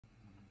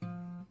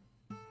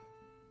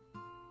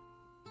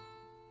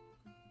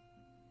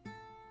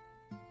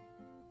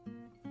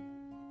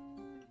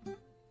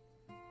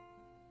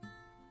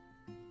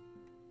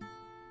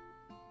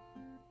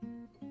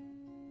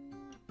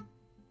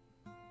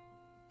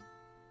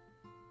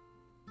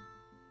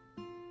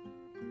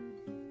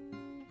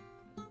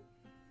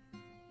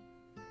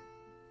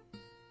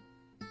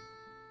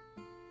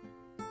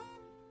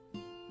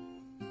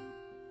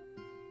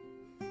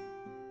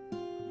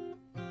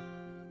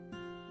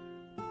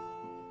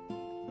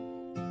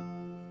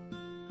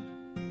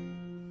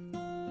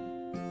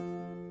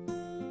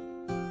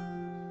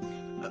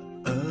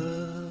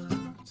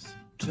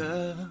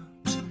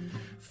dirt,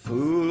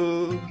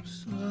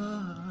 fools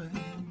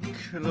like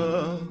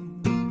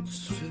clouds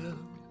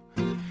fill,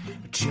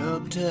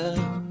 jumped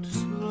out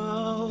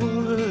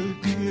slowly,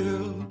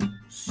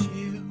 kills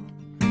you,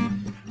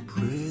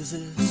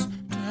 breezes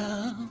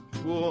down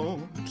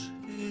won't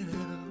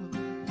heal,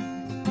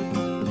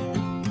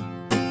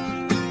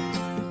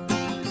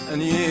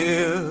 and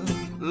you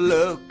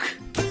look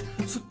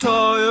so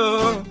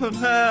tired and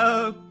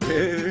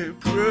happy,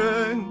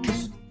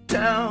 brings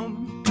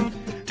down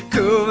to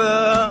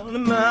cover the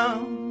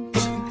mount.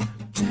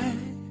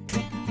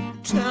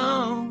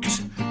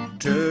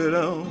 They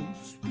don't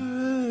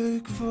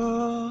speak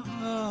for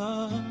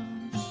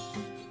us,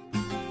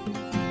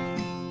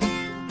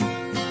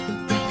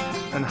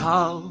 and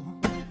how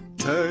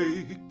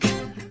take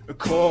a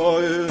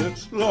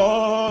quiet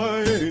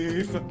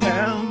life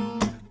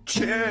and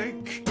check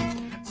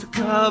the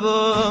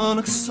carbon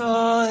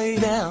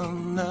dioxide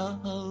and no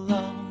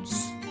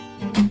loss,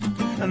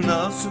 and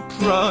no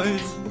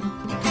surprise,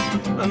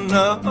 and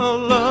no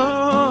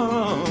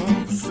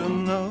loss,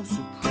 and no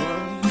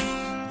surprise,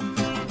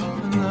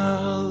 and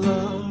no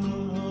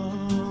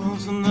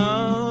loss, and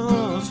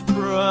no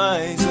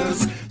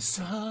surprises.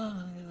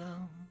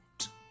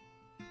 Silent,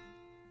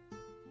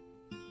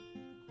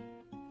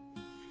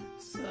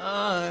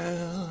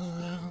 silent.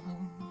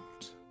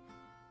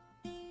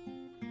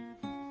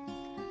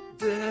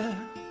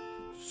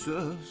 This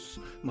is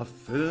my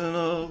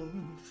final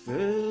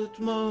fate,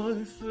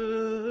 my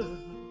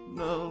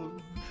final.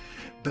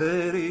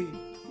 Betty,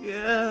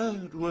 yeah,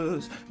 it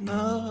was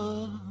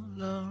no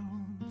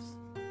loss,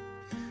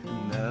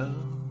 no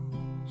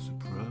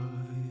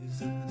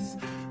surprises,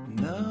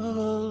 no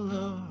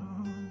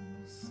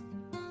loss,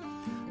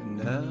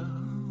 no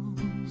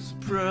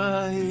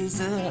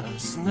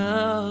surprises,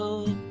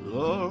 no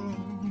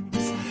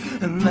loss,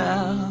 and no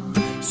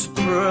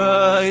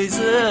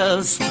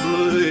surprises,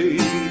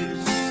 please.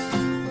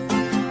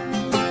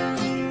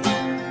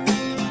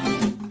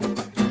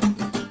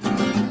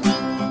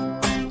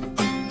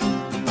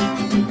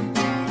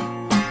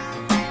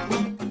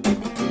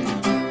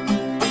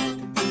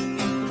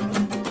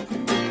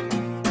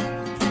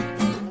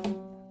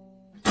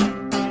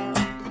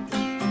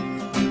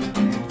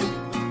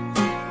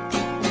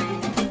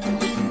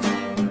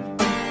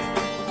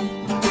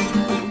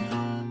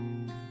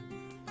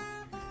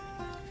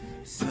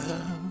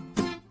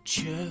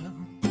 Such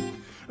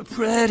a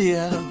pretty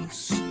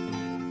house,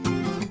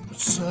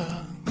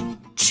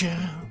 such a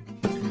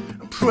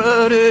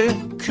pretty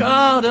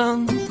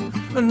garden,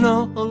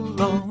 no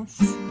loss,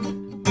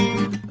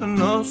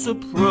 no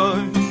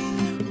surprise,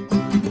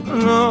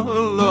 no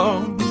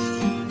loss,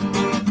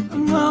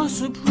 no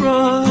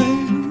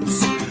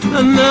surprise,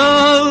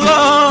 no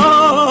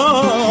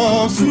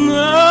loss,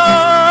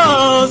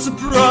 no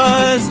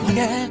surprise.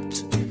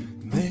 Get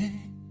me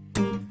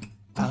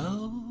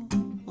out,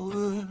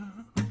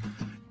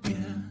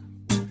 get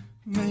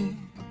me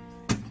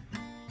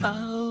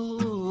out.